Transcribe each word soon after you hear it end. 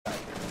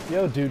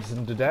Yo dudes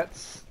and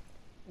dudettes,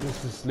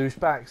 this is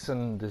Louchbacks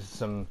and this is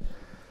some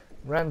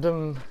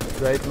random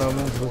great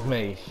moments with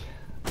me.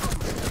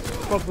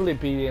 Probably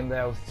be in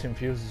there with Tim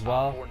Fuse as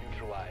well.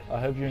 I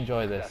hope you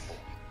enjoy this.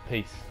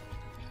 Peace.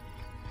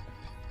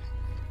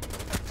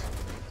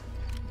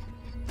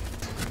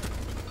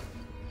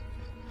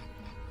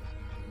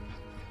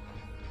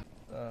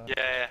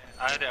 Yeah,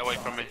 I had it away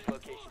from me.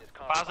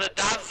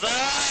 Fazadazzer!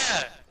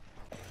 I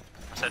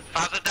said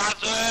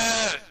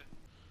Fazadazzer!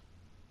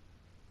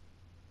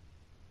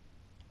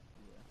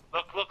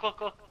 Look.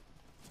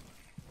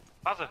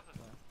 Fazza.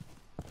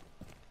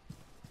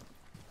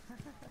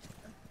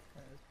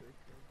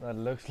 That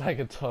looks like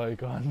a toy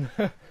gun.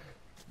 It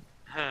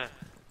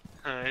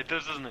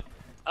does, doesn't it?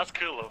 That's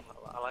cool though.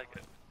 I like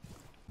it.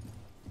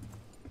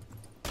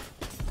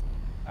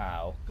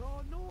 Ow.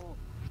 God, no!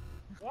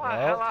 What the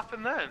hell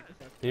happened then?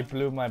 He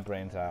blew my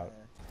brains out.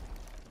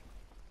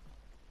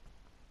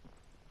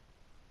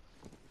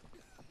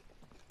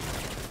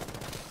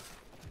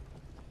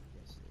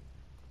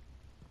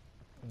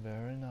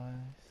 Very nice.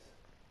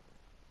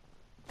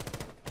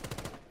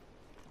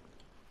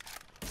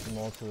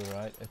 More to the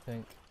right, I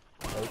think.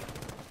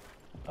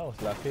 Oh, it's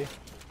lucky.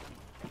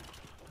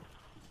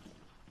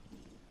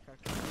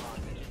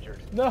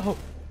 No!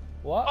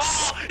 What?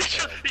 Oh!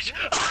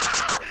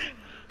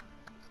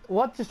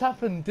 What just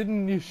happened?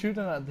 Didn't you shoot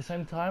him at the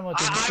same time, or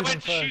did you I shoot him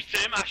went to first?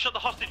 shoot him, I shot the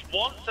hostage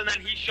once and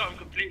then he shot him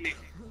completely.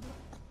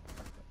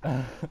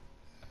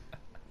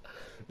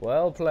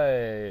 Well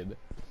played.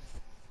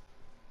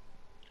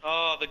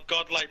 Oh, the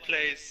godlike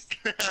plays.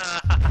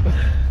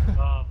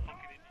 Oh,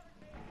 fucking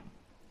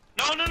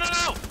idiot.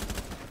 No!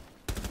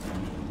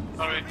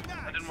 Sorry,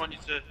 I didn't want you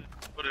to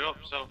put it up,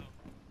 so.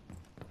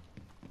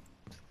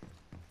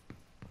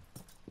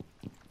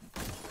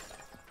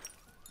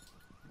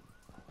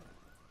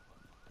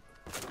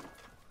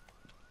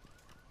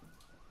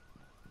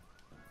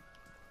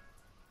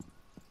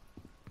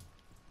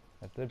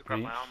 Have they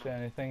breached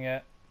anything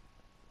yet?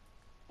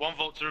 1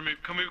 volt to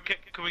remove. Can we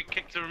kick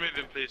to remove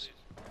him, please?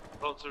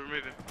 Volt to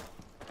remove him.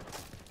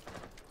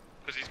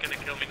 Because he's gonna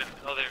kill me now.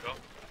 Oh, there you go.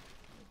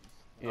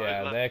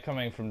 Yeah, they're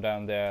coming from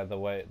down there. The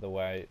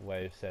way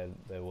Wave said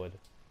they would.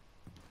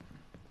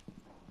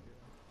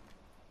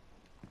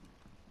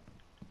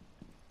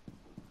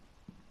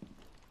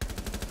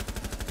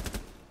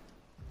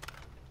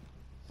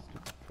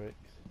 Stupid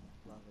pricks.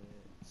 Love it.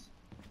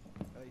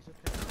 Oh, he's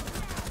okay.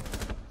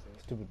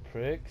 Stupid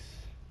pricks.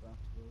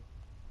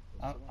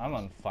 I'm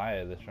on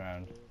fire this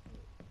round.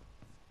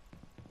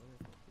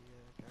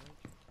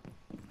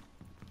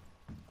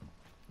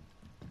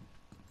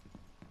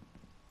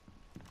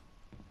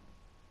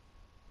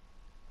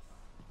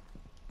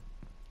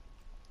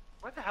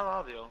 Where the hell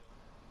are they all?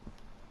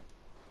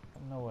 I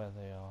don't know where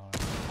they are.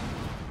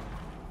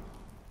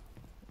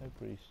 They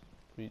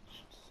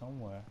breached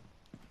somewhere.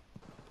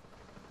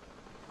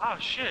 Oh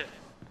shit!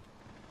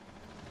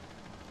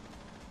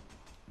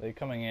 Are they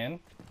coming in?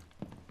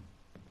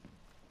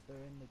 They're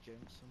in the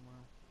gym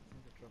somewhere. I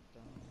think they dropped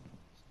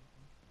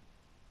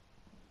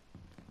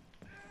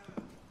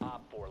down.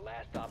 Op 4,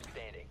 last stop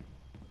standing.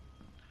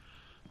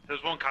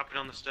 There's one camping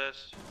on the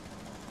stairs.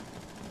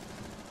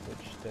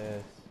 Which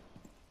stairs?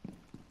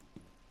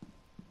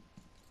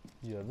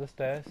 The other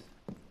stairs?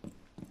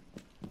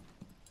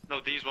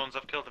 No, these ones,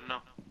 I've killed them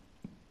now.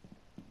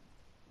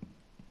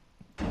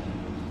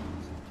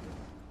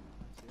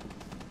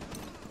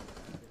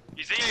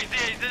 He's here!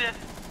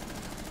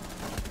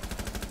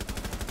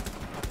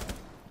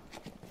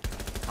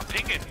 I'm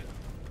pinging!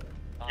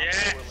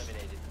 Yes!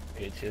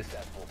 Bitches.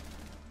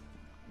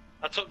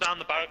 I took down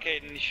the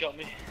barricade and he shot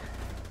me.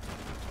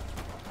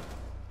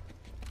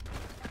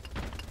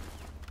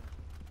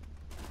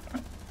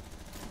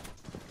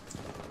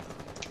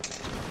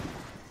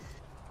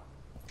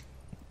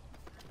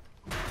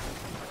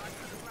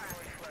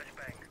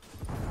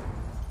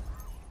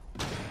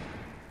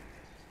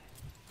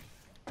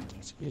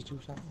 Here's 2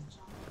 seconds.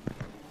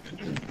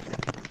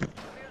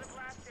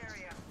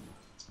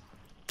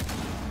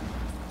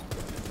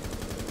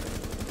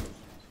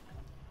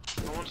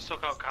 I want to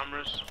suck out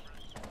cameras.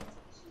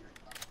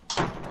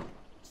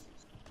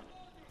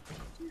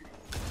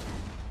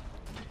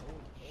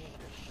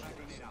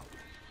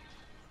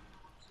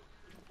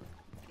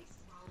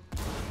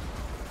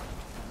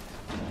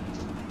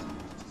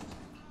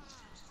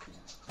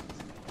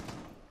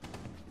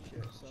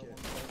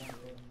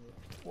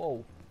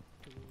 Whoa.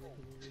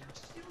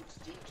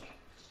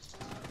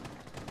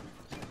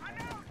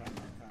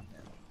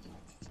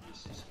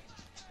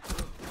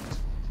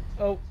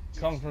 Oh,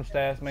 coming from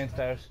stairs, main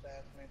stairs.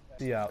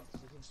 Be out.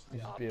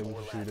 You should be able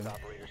to shoot him.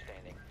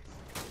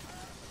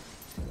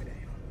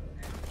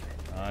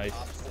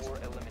 Nice. Do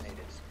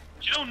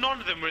you know none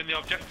of them were in the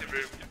objective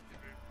room?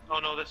 Oh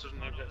no, this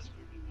wasn't the objective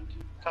room.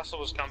 Castle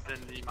was camping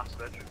in the master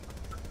bedroom.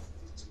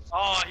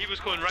 Oh, he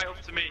was going right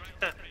up to me.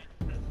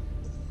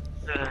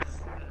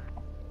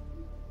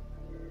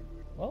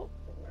 Well,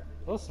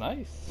 that's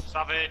nice.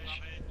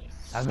 Savage.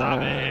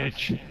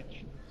 Savage.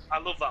 I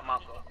love that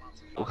map though.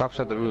 O cap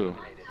przed był.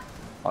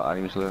 A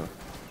nim źle.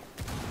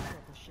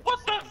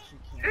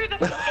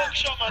 the fuck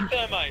shot my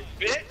thermite,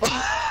 bitch?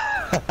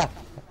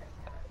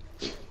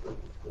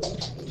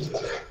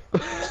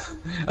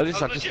 I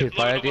just hit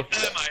fired you.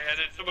 Thermite and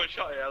then someone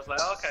shot it. I was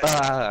like, okay.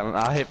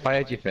 I hit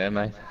fired you fair,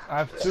 mate. I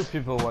have 2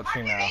 people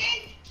watching now.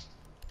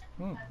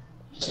 Hmm.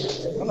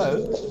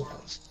 Hello.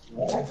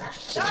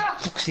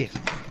 Fuck's sake.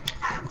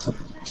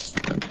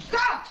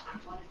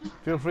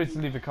 Feel free to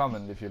leave a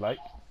comment if you like.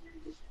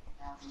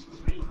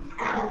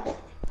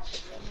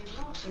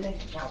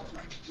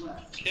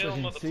 Kill So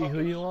I can see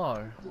who you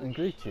are and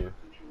greet you.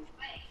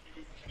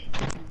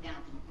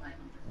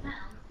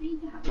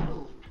 Secure the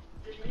room.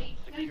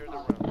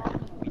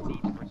 We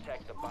need to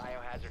protect the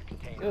biohazard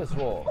container. Yes,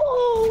 war.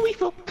 Oh, we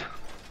fucked.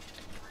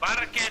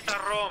 Barraqueta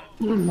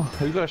Rome.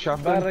 Have you got a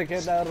shotgun?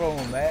 Barricade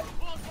Rome, eh?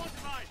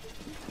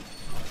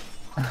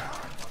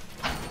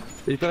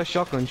 You've got a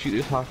shotgun, shoot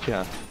this half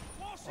chair.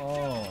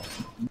 Oh.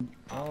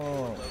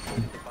 Oh.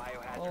 The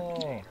biohazard Oh.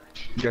 container.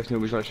 You guys know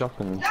we've got a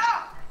shotgun?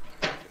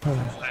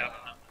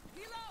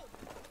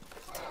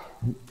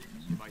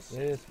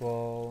 This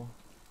wall.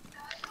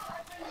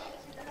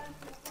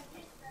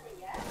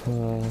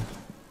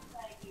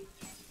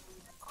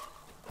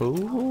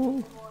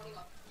 Ooh.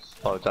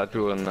 Oh, is that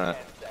doing that?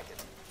 10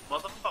 seconds.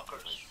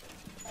 Motherfuckers.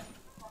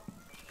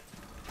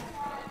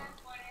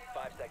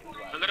 5 seconds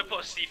left. I'm gonna put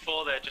a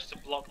C4 there just to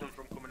block them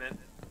from coming in.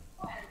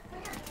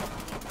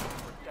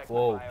 Protect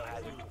Whoa. the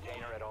biohazard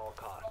container at all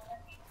costs.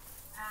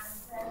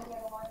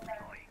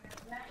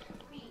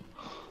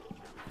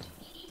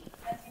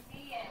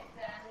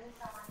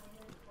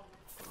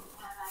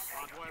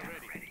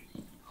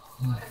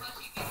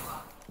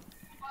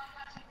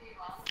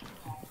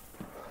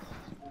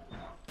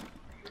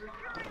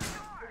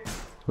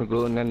 We're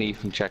going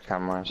underneath and check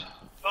cameras.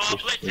 Oh,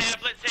 blitz here,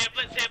 blitz here,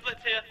 blitz here,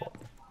 blitz here.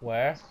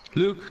 Where?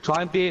 Luke,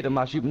 try and bait him,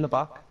 I'll shoot him in the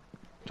back.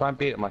 Try and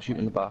bait him, I'll shoot him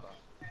in the back.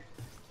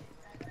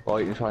 Or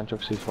you can try and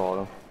chuck C4 for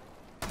him.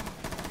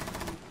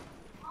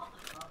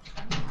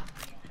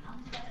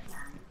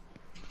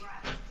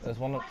 There's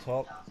one up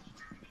top.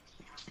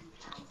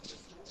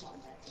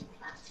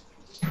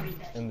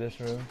 In this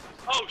room.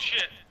 Oh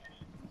shit.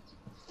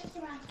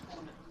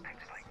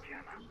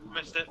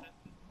 Missed it.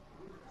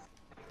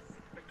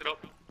 Picked it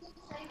up.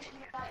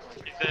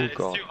 It's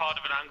God. too hard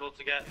of an angle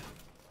to get.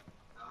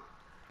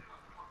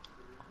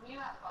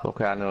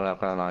 Okay, I know, I've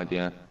got an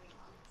idea.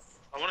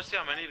 I want to see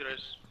how many there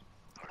is.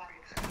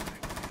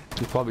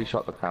 He probably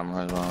shot the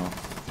camera as well. Right,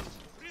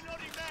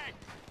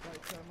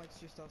 Termite's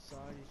just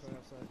outside, he's right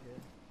outside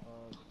here.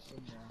 Or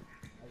somewhere.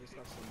 I just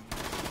got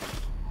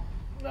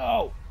some.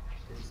 No!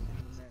 He's in the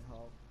main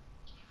hall.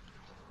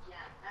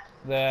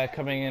 They're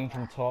coming in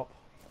from top.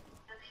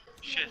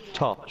 Shit.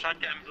 Top. I tried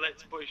getting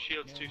blitz, but his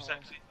shield's too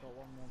sexy. Got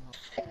one hall.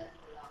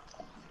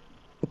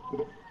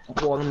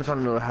 One of them trying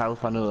to know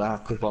health, I know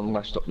that, because one of them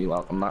got stop you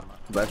out on that.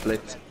 Red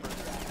blitz.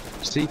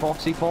 C4,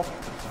 C4.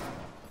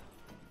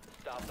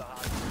 Stop the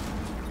hostage.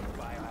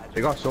 Biohazard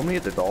They got somebody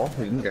at the door,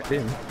 they didn't get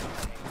in.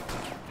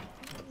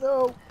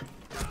 No!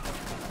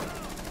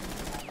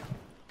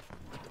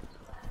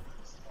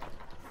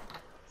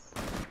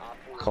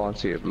 Can't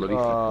see it, bloody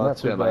Oh,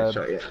 that's too a nice bad.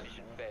 shot, yeah. mission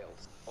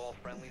fails. All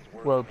friendlies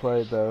were Well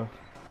played though.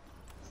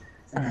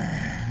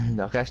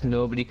 I guess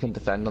nobody can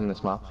defend on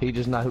this map. He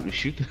doesn't know how to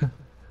shoot.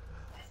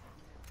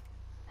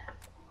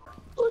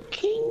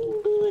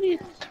 Fucking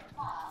bullet.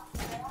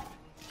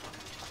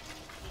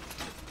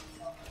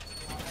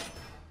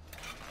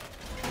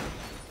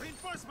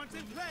 Reinforcements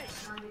in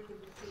place!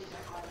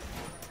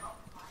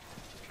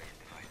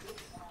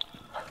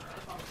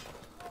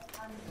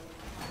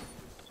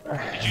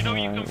 Did you know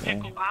you can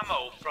pick up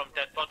ammo from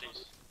dead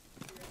bodies?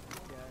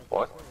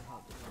 What?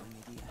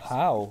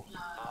 How?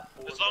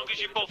 As long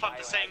as you both have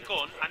the same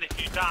gun, and if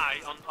you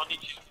die on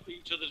each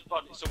other's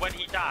body, so when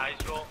he dies,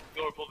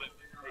 you're above him,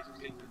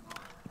 basically.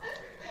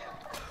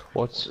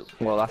 What's...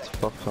 well, that's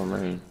fucked for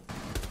me.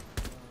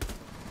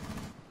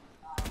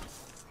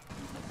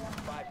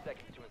 5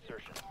 seconds to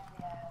insertion.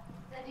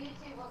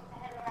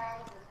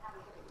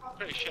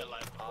 Pretty shit,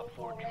 like. Op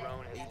 4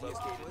 drone has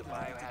located the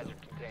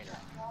biohazard container.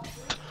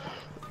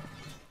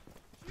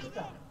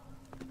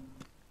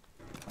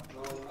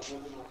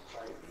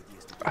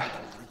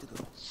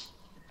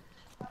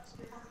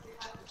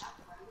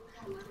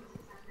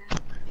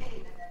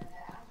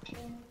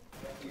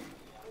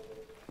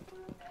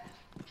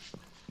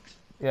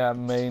 Yeah,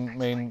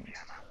 main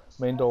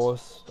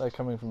doors. They're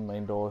coming from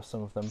main doors,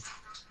 some of them.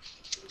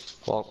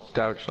 Well,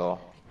 garage door.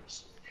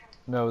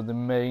 No, the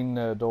main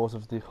doors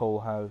of the whole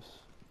house.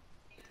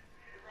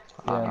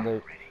 Yeah,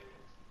 and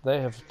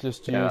they have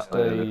just Yeah, used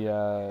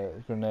a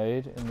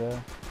grenade in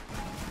there.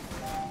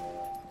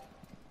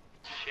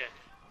 Shit.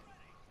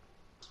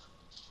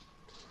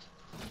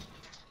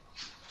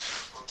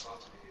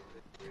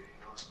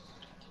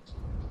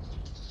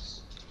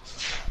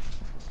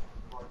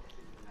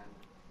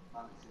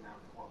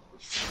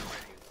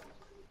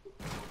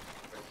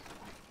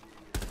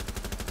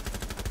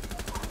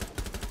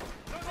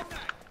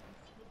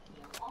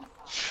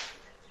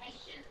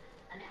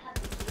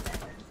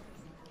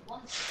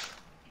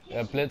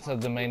 Yeah, Blitz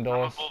at the main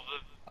doors. Above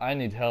them. I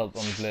need help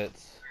on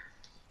Blitz.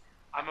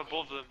 I'm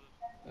above them.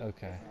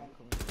 Okay. I'm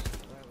coming.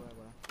 Where?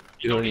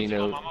 You don't already need to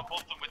come, know. I'm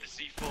above them with the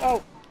C4.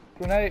 Oh!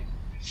 Grenade!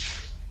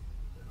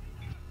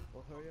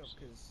 Well, hurry up,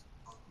 cause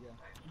yeah.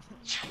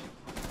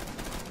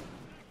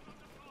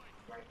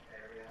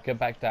 Get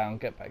back down,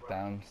 stay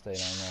down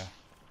there.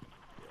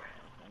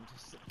 I'm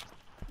just.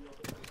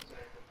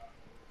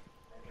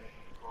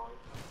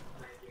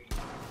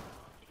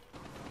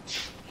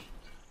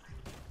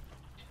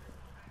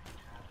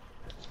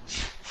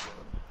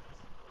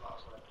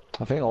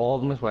 I think all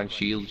of them is wearing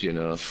shields, you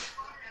know.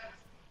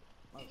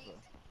 Well,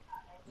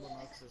 no,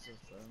 'cause there's a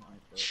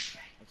thermite, but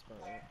that's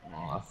about it.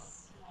 Oh.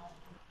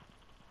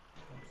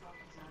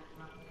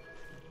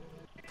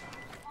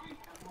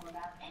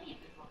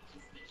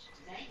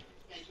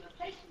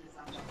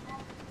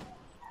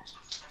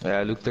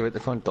 Yeah, look, they're at the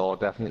front door,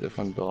 definitely at the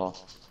front door.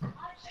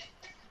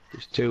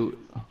 There's two.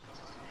 Have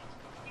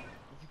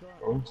you got?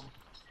 Oh.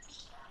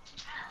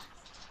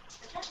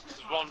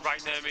 There's one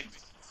right near me.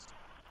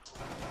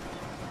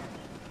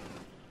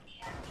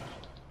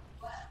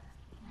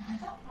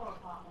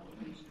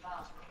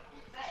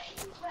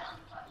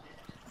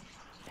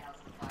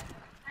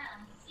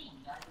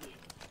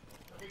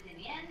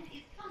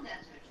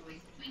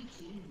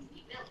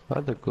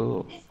 Where'd they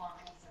go?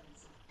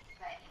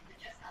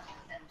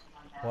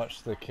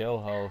 Watch the kill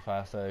hole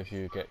faster if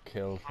you get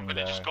killed I'm from gonna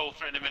there. just go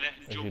for it in a minute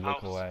and If you jump look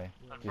out away.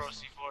 and throw a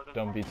Just C4 at them.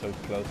 don't be too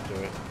close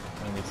to it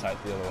and you sight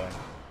the other way.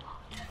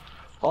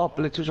 Oh,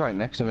 Blitz was right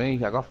next to me.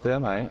 I got there,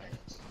 mate.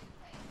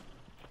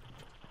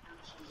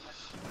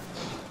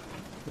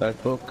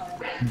 Right, book.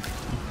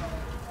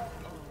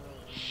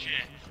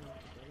 Shit.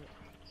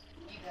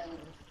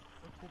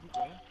 Where did you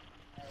go?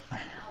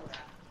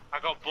 I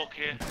got Buck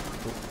here.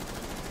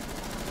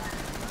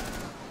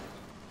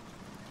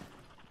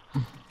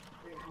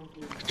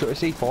 Took a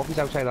C4, he's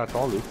outside that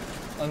door, Luke.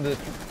 Under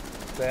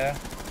there.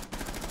 1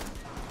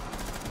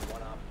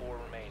 op 4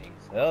 remaining.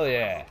 Hell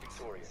yeah.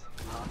 Victorious.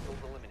 Hostiles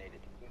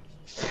eliminated.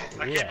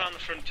 I came down the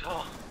front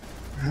door.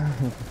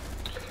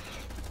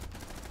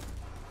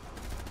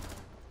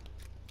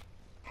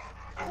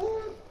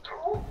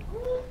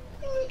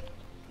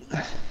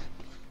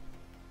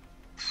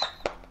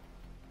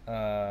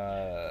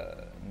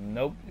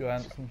 Nope,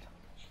 Johansson.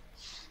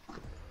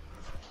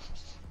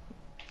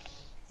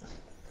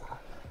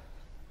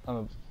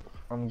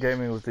 I'm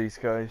gaming with these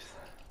guys.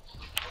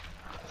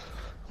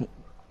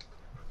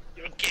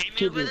 You're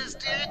gaming with us,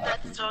 dude?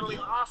 That's totally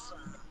awesome.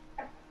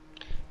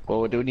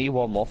 Well, we do need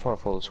one more for a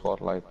full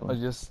squad, like. I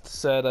just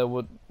said I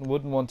wouldn't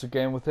want to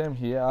game with him.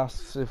 He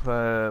asks if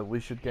we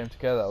should game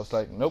together. I was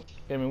like, nope,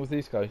 gaming with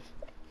these guys.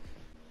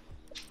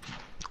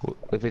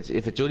 If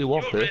it's only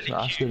one You're person, really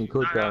ask cute. him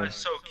good That guy. is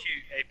so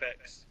cute,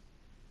 Apex.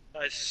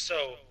 That is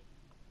so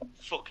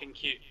fucking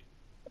cute.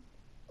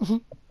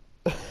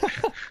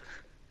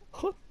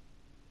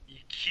 You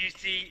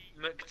cutie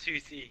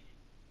McToothy.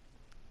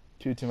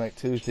 Cutie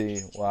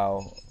McToothy,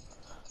 wow.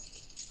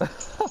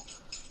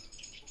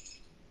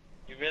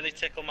 You really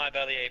tickle my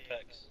belly,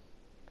 Apex.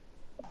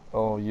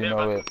 Oh, you Yeah,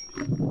 know man. it.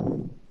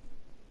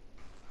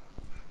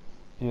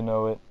 You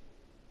know it.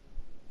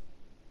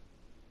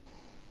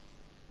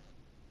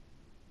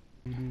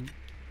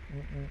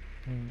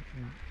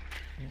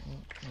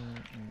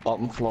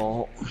 Bottom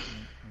floor.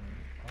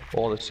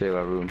 Or the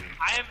server room.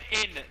 I am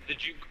in the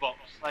jukebox.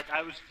 Like,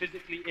 I was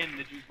physically in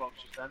the jukebox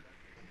just then.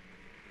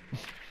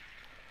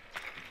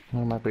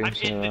 Where am I being I'm in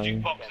the server?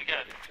 jukebox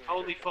again.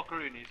 Holy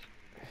fuckaroonies.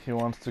 He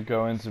wants to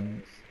go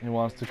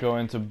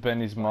into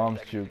Benny's mom's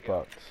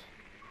jukebox.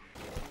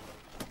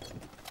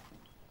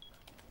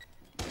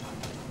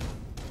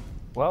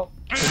 Well,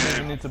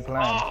 we need to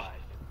plan.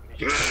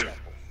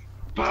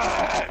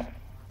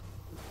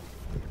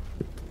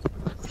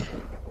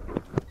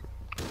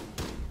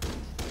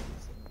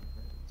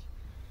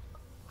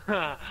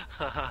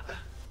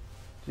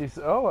 Jeez,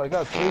 oh, I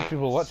got 3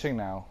 people watching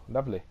now.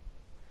 Lovely.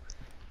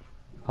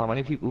 How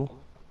many people?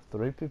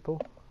 3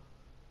 people.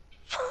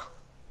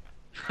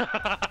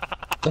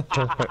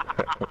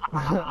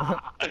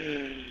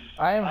 I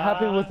am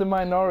happy with the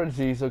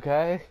minorities,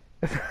 okay?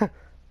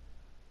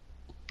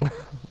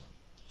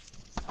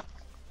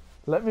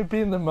 Let me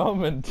be in the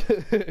moment,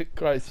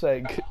 Christ's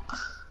sake.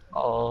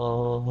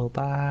 All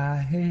by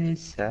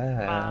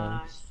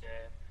himself.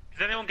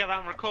 Does anyone get that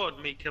on record,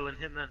 me killing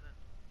him then?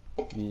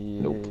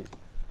 Yeah. Nope.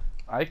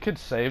 I could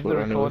save the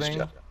We're on the recording.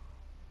 roster.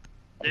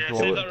 Yeah, Do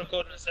save it. that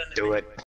recording and send it. Do it.